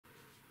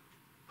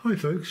Hi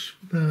folks,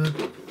 I'm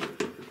going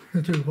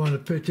to do one a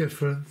bit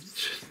different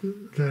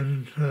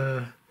than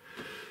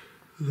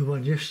the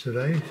one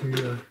yesterday,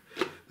 the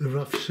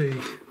rough sea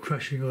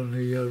crashing on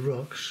the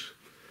rocks.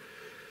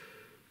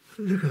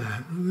 Look at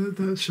that,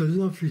 that's a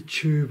lovely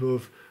tube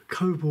of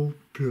cobalt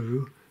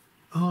blue,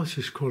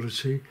 artist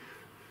quality,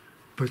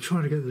 but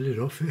trying to get the lid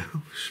off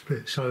it'll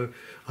split, so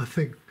I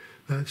think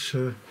that's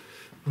on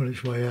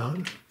its way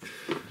out.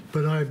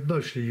 But I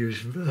mostly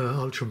use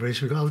ultramarine,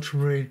 so we've got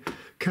ultramarine,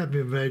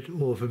 cadmium red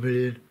or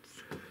vermilion,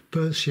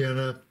 burnt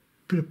sienna,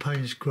 bit of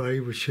Payne's grey,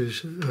 which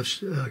is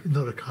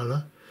not a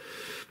colour.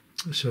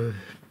 So,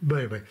 but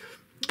anyway,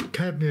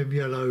 cadmium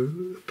yellow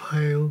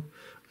pale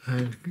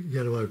and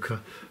yellow ochre.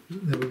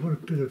 Now we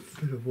want a bit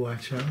of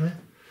white out there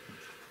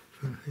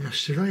from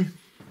yesterday.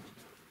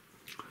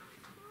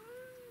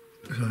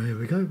 So here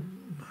we go.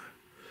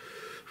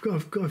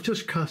 I've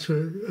just cut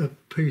a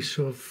piece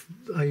of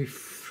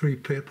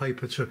A3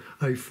 paper to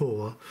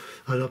A4,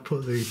 and I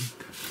put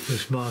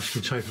this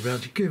masking tape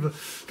around to give a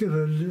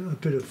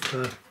bit of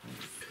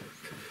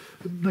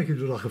make it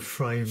look like a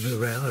frame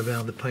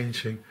around the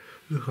painting.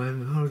 Look,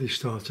 I've already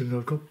started, and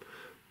I've got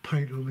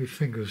paint on my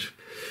fingers.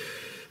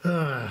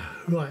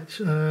 Right,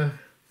 I'm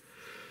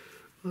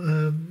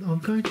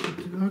going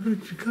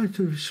to go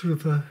to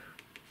sort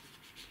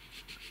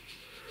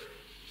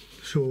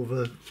of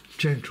a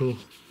gentle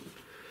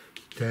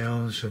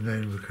downs, and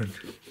then we can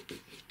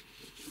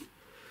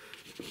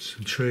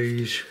some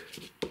trees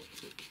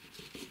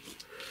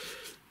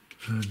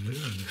and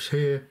this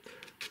here,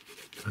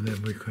 and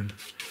then we can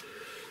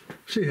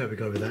see how we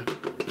go with that.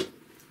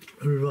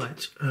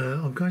 Right,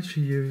 I'm going to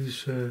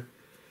use that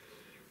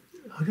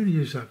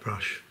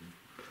brush.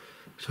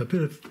 So a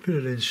bit of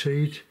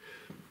linseed,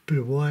 a bit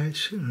of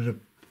white, and a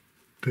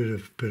bit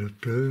of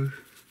blue.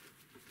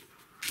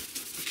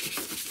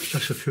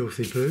 That's a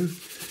filthy blue,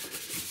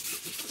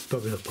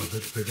 but we're not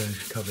bothered, we're going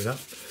to cover it up.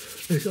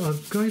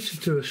 I'm going to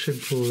do a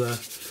simple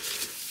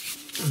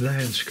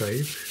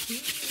landscape.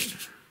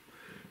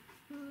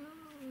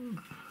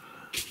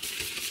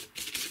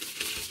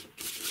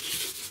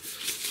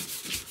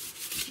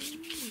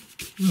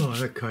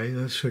 Right, okay,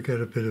 let's get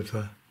a bit of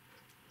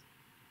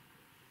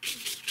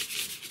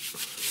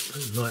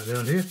light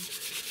down here.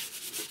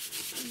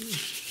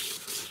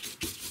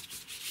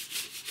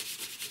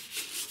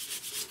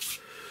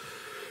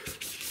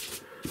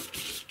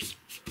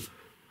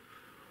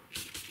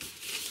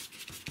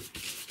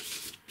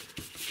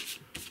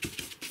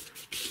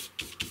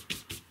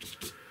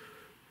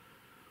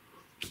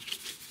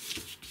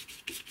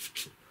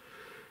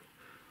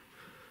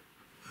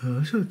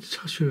 There's a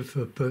touch of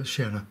burnt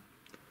sienna.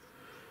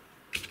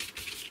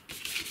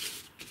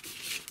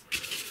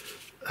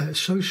 It's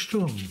so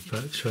strong,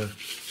 that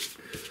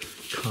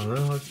colour.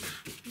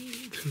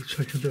 I've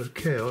taken a bit of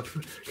care. I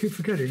keep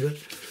forgetting that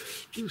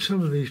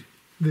some of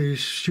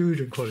these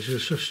student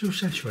qualities are still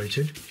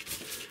saturated.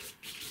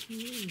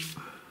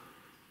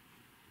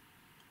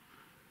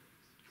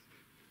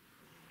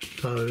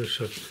 So it's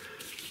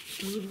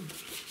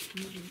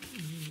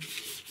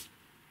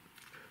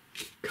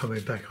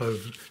coming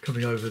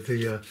over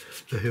the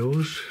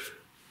hills.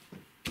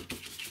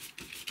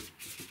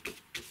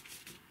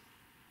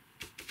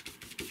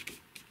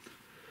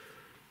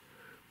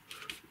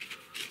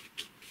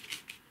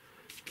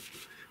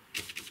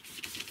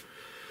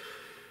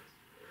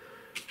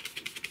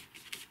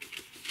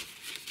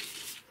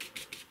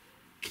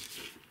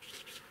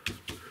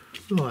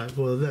 Right,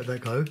 well, let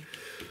that go.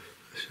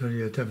 It's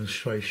only a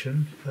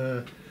demonstration.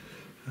 I'll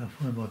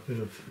find my bit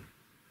of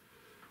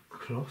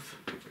cloth.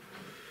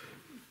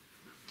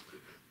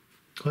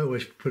 I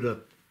always put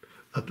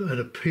an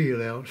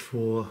appeal out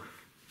for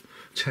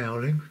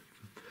toweling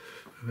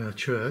from our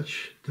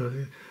church.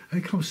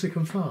 It comes thick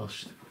and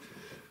fast.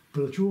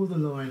 But I draw the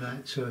line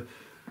at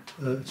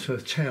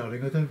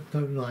toweling. I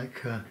don't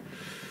like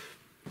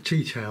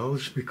tea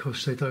towels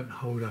because they don't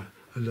hold a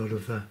lot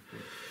of.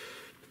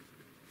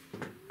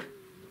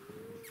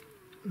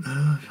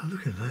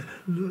 Look at that.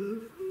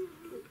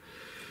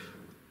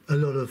 A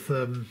lot of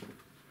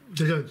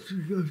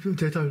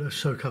they don't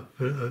soak up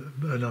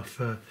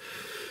enough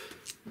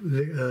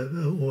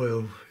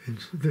oil.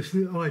 This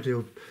the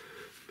ideal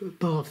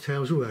bath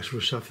towels, all that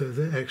sort of stuff.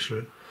 They're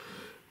excellent.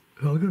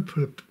 I'm going to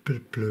put a bit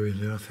of blue in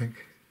there, I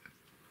think.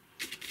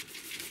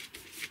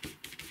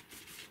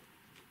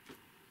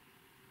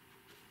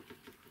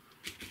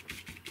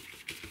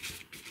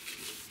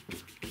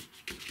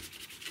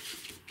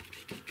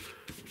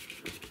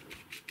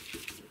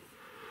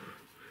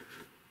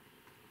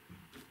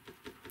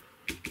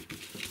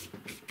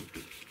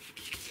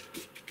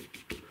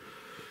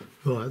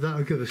 Right,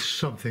 that'll give us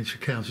something to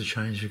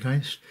counter-change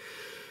against.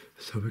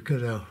 So we've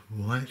got our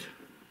white.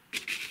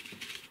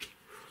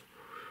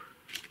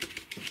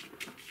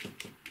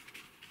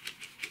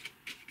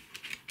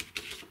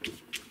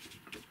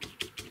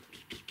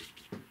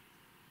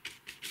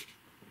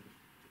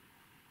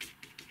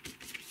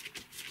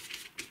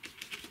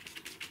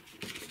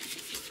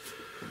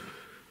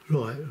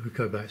 Right, we'll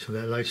go back to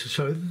that later.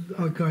 So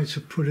I'm going to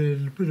put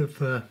in a bit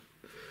of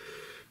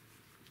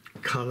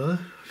colour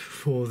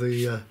for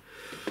the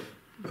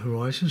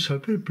horizon. So a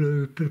bit of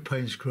blue, bit of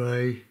Payne's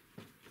grey,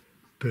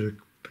 bit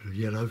of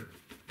yellow.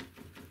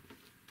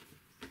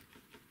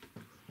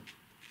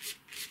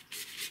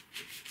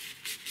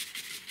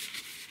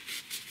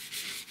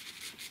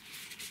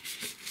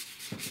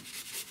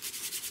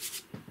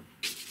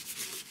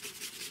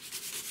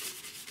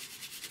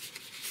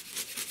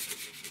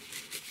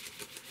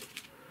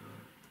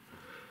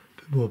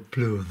 Bit more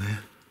blue on there.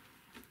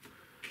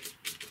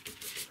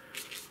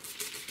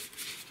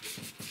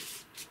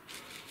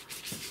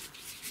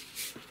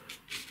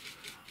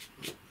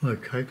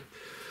 Okay,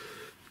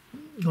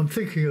 I'm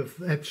thinking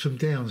of Epsom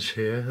Downs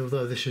here,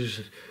 although this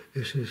is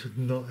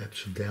not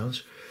Epsom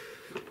Downs.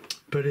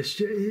 But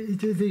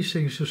these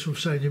things are sort of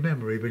stay in your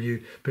memory when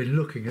you've been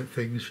looking at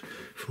things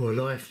for a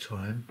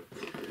lifetime.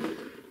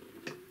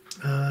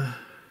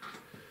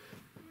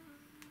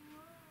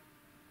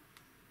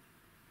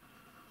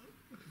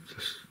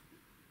 Just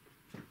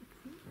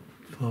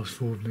fast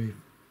forward me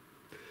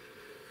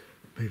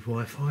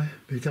Wi-Fi,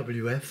 me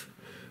WF,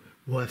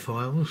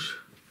 Wi-Files.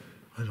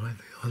 I like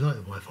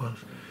the Wi-Files.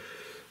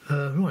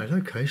 Right,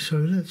 okay, so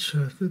let's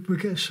we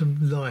get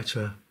some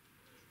lighter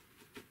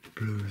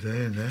blue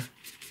there and there.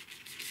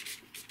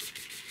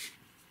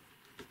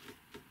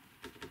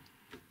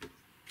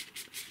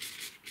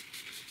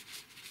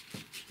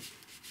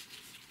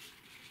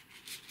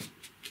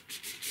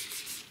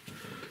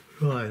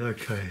 Right,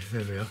 okay,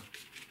 there we are.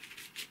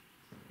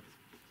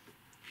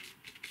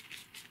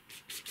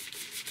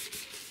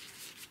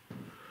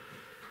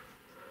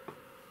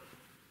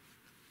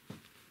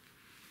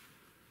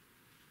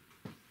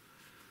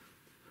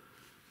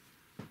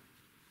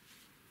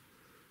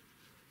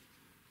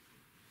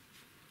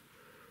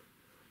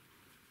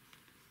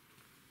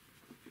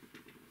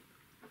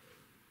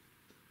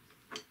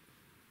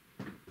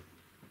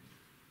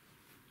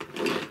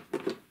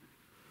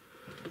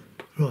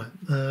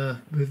 Right,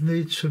 we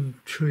need some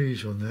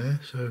trees on there,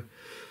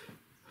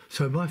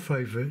 so my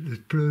favourite is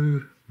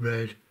blue,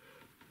 red,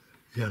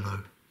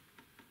 yellow.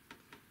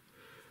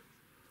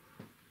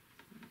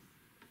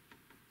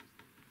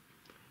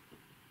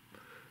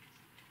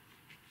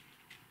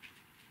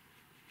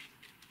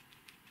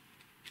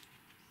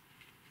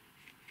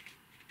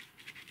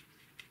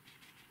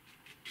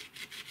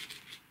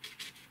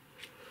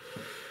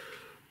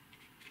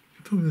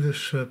 Probably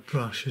this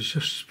brush is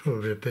just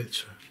probably a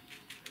bit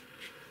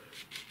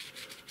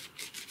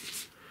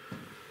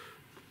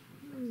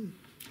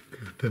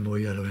a bit more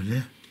yellow in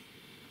there.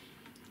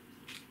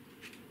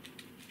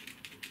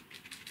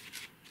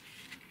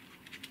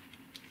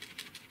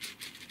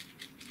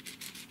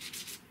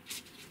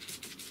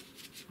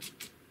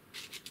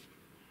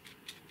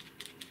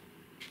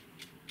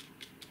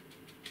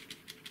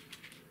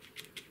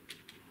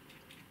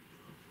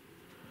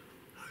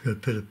 I've got a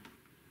bit of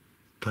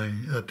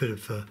paint, a bit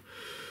of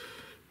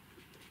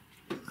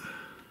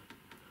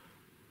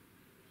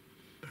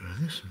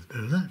this and a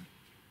bit of that.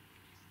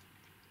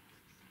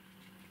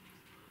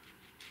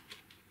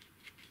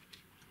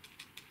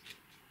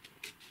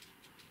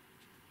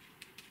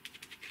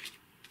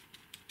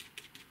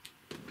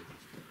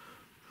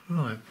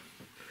 Right,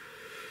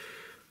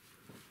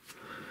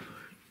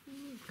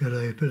 got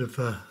a bit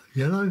of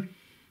yellow.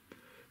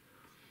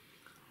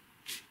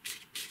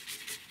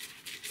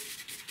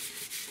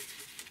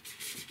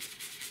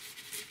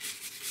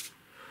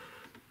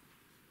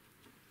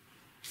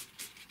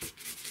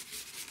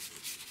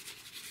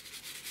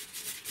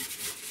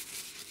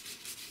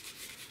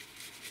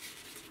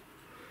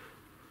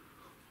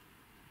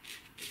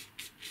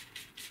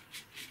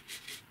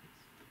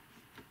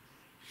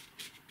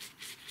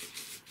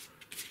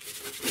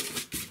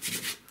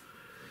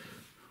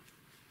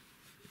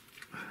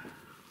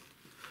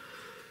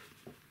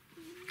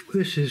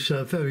 This is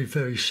very,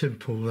 very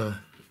simple.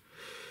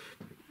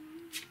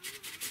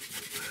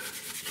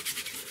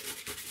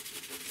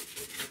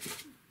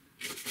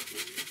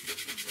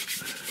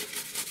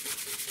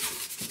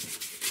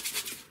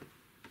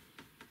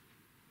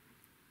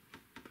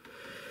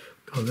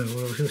 Can't remember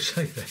what I was going to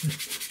say then.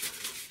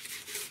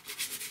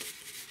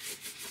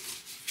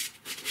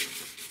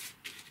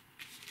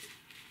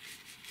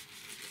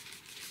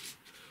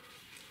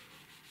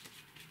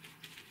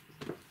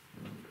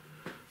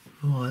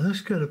 Right, let's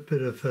get a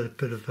bit of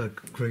a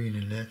green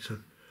in there,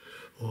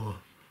 or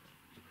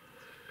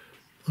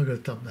I'm going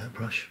to dump that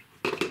brush.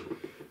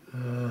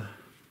 Let's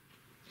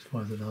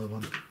find another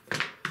one.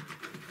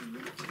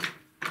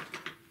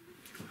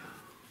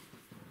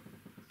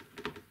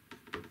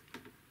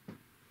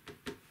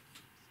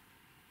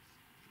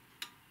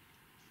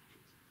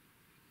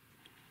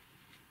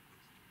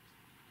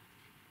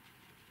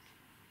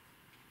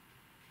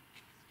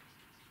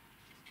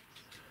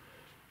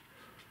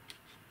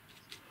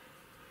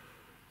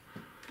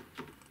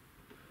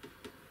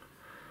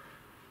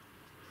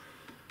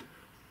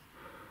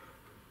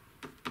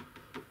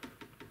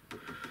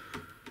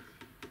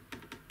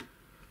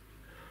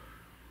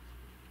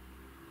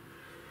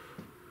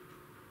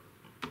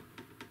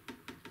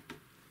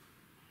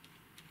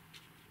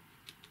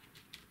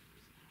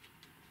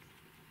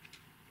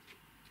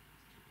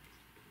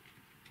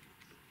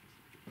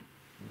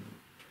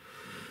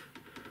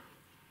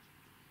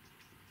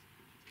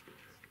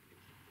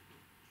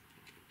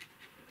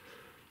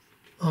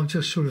 I'm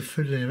just sort of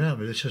fiddling around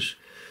with it, just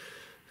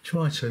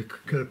trying to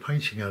get a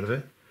painting out of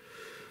it.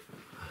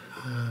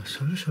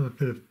 So let's have a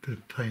bit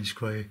of Payne's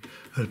grey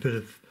and a bit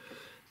of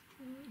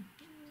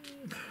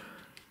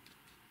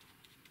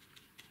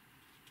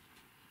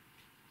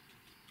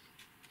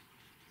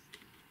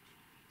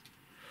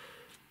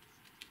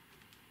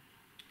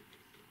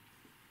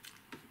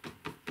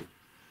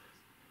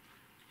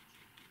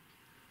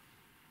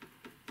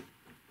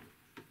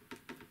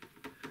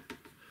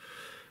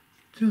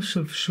just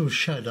some sort of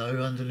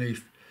shadow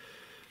underneath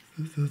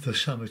the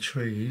summer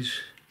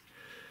trees.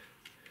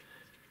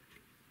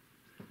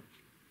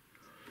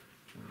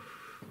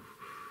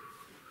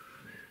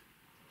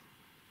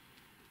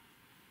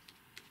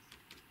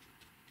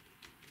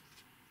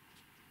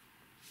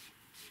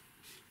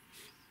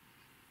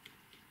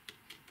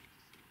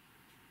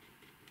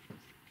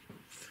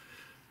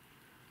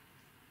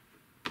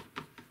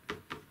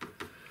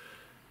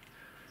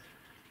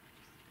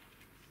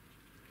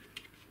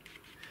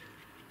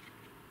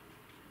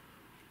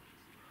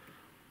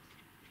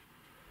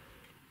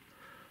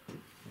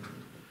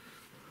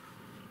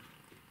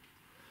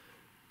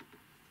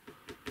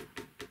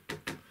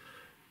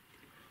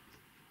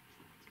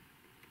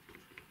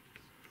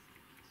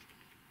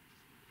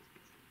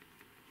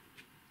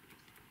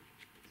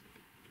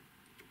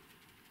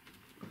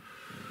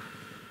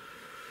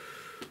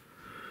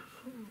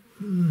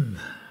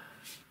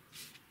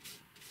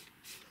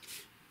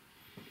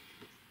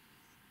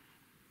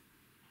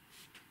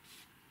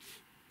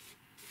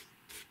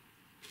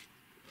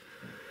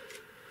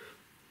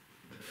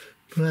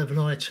 We'll have an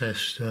eye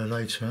test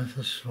later,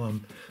 that's why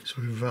I'm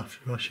sort of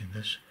rushing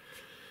this.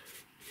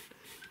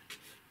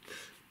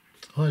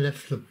 I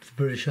left the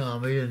British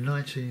Army in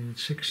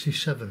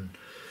 1967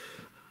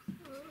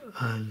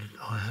 and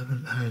I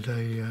haven't had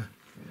an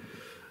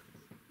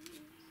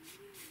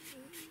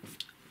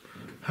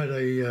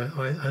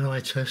eye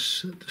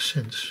test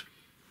since.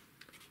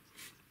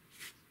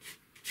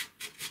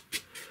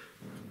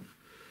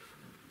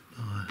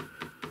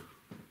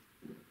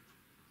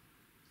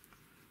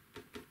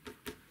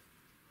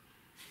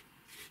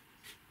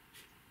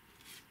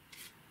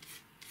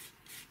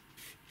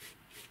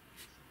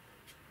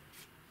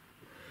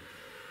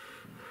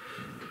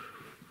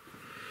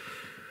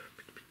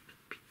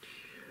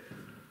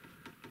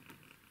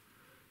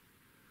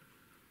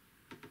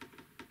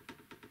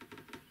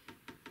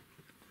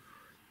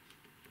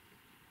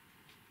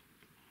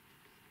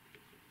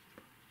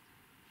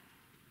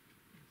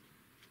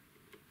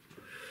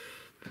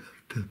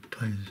 Bit of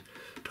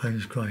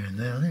Payne's grey in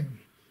there, I think.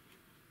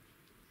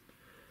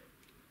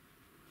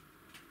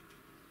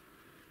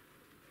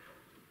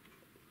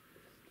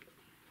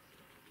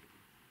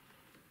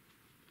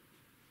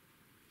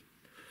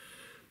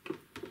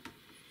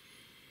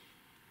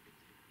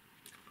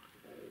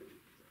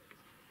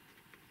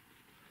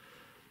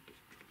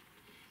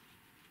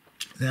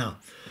 Now,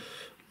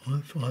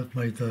 I've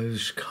made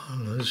those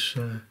colours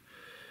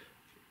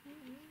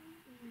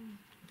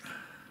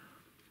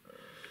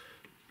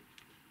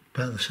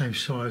about the same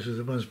size as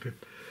the ones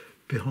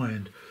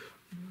behind.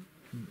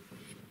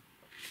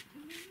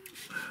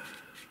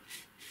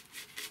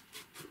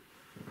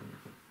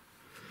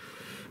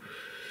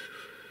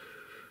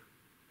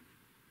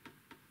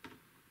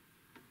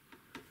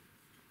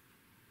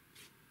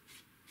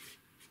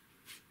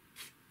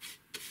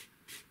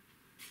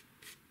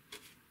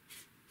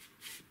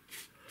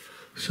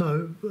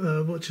 So,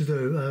 what to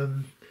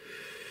do?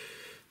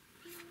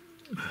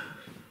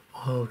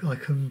 I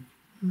can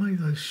make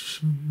those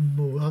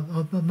small.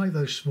 I'll make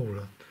those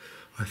smaller,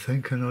 I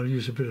think, and I'll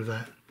use a bit of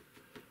that,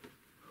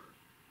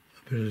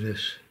 a bit of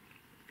this.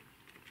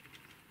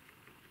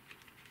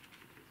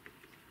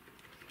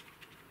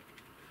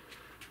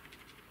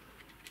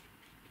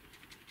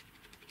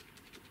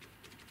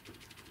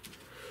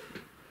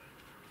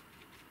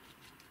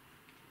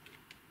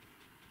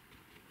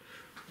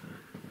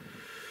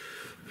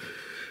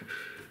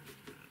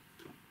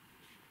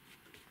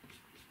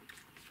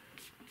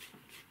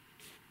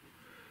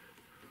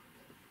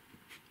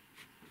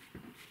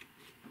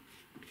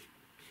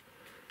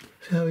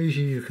 See how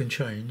easy you can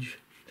change.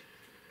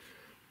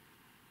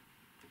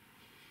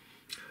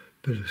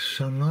 Bit of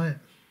sunlight.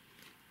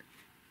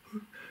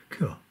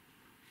 Cool.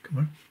 Come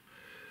on.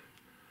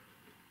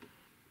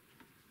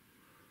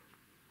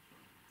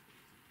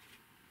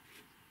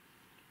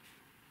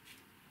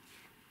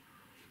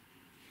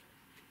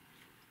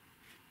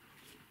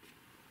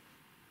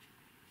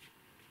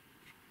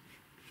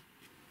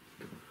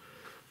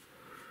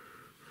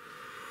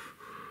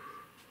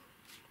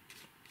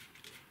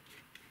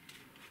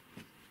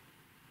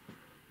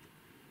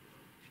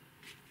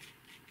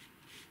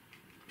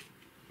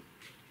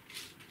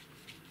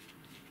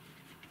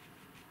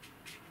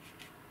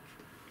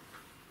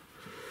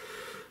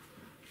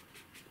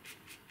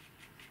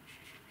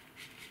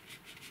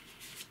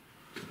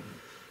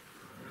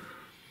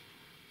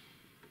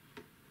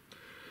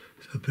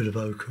 A bit of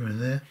ochre in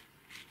there.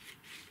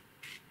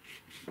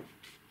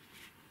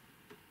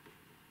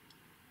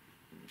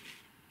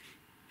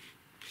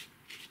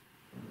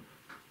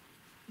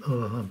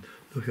 Oh,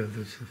 look at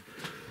this.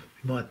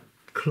 My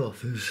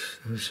cloth has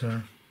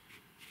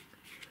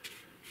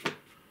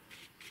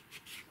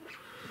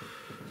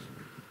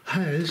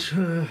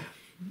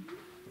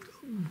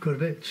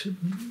got a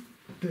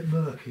bit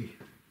murky.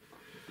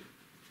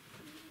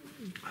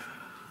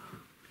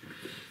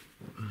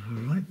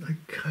 Right,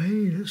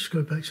 okay, let's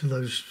go back to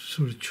those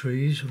sort of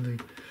trees on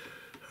the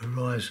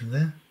horizon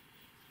there.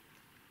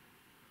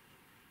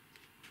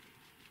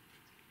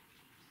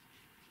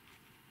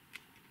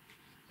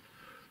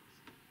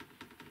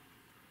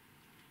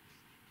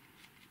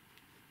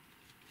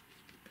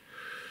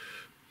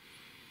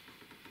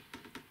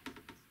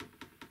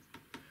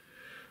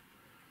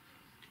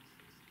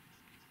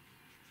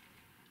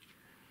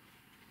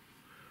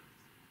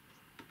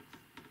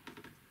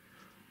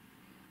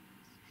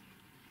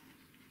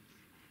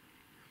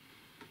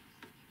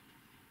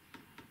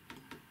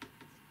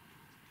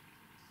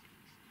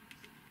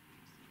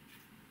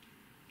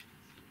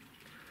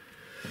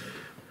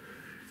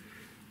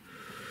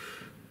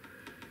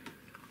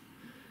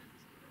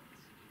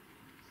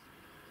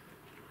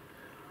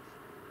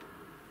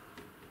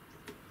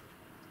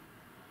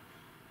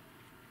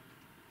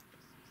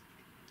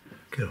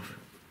 Get off.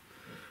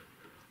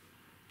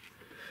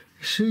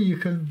 See, you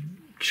can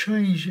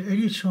change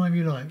any time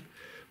you like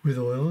with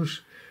oils.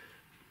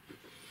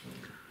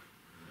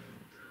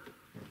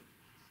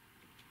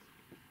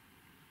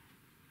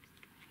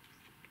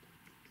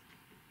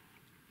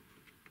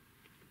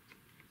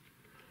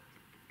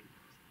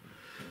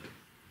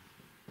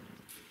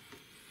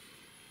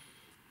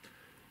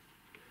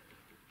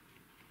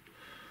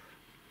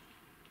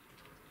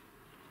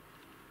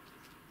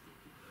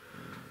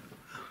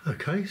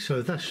 Okay,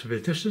 so that's a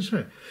bit distance, isn't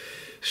it?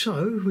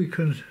 So we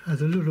can add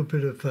a little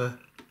bit of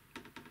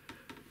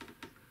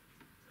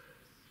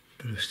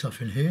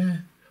stuff in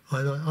here.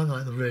 I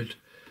like the red,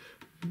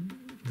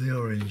 the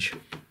orange.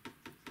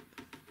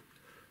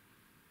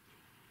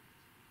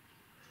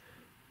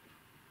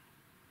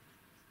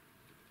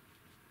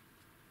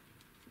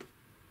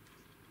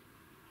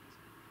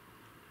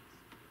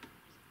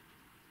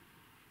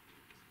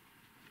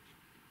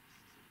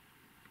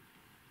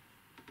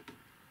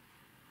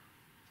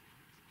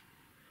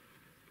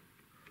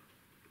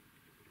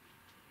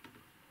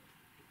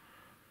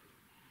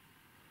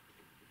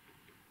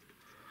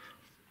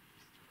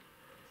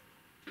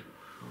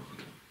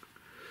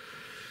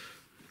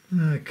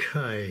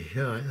 Okay,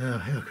 right, now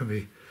how can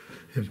we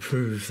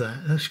improve that?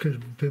 Let's get a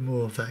bit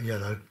more of that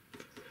yellow.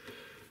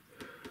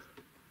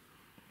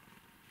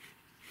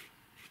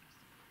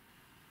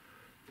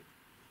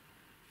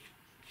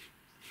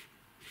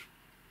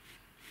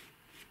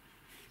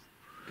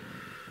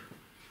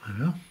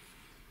 Well,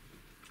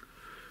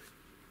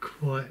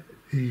 quite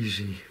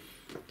easy.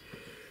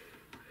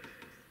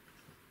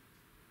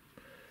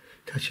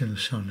 Catching the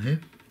sun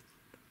here.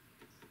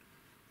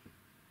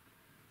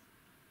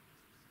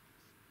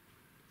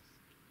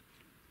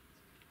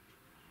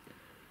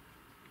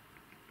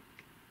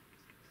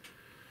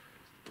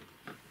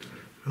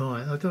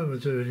 Right, I don't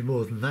want to do any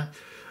more than that.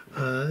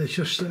 It's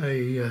just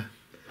a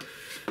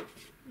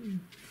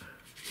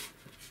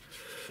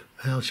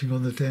outing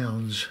on the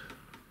downs.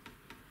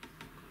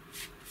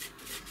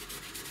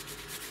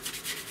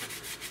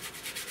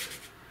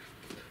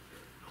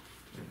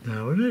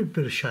 Now a little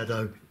bit of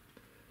shadow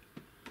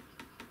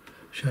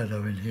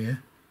in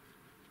here.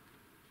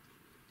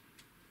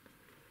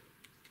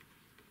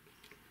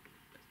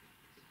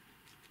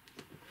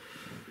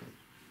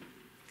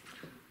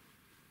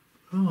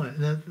 Right,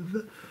 now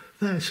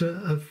that's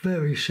a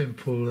very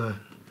simple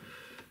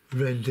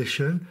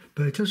rendition,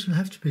 but it doesn't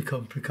have to be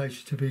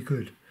complicated to be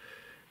good.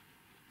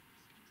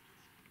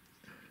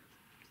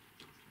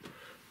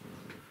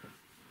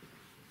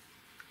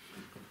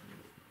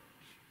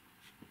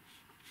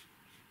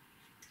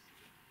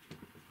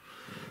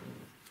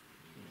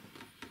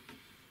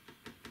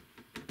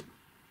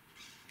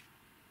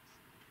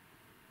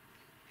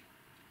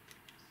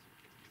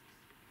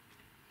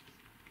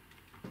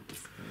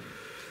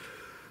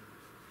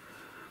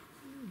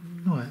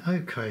 Right,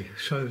 okay,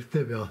 so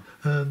there we are.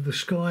 The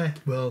sky,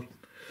 well,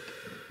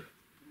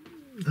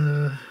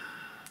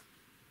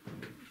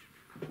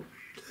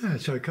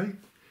 that's okay.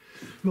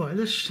 Right, I'm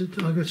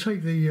going to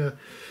take the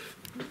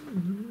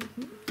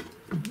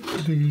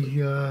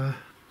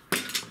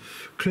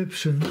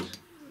clips and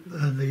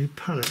the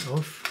palette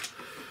off,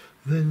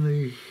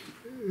 then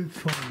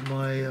find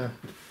my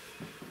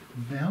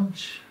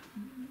mount,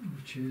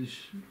 which is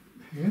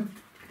here.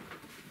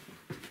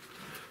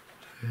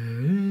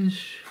 There it is.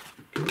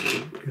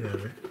 Get out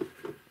of it.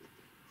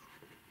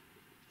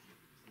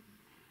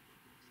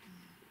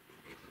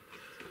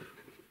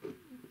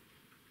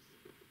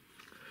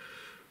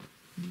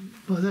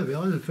 Well, there we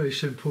are. It's very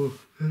simple.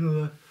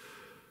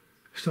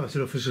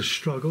 Started off as a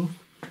struggle,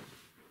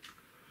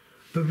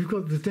 but we've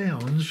got the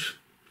downs.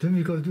 Then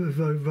we've got a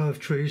row of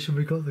trees, and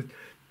we've got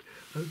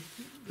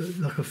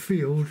like a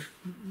field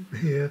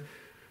here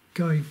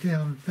going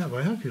down that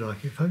way. I hope you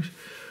like it, folks.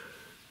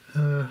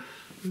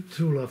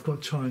 That's all I've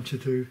got time to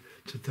do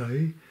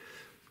today,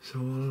 so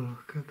I'll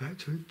go back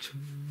to it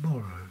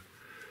tomorrow.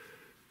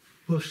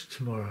 What's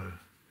tomorrow?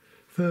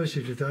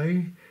 Thursday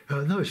today.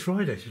 No, it's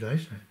Friday today,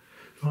 isn't it?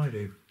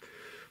 Friday.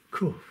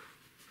 Cool.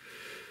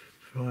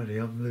 Friday,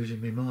 I'm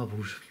losing my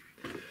marbles.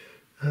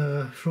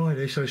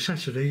 Friday, so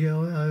Saturday,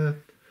 yeah,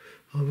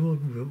 I will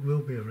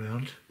be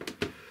around,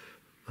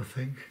 I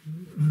think.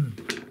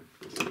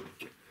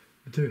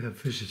 We do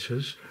have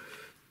visitors.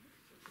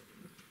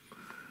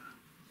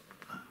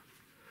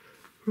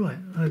 Right,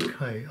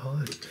 okay.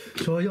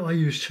 So I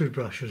use two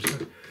brushes.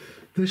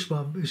 This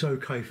one is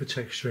okay for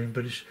texturing,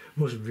 but it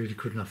wasn't really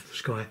good enough for the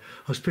sky.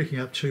 I was picking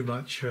up too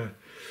much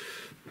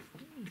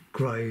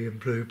grey and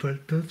blue, but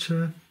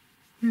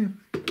yeah,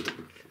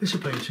 it's a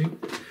painting.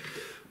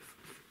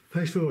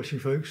 Thanks for watching,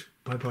 folks.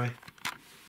 Bye bye.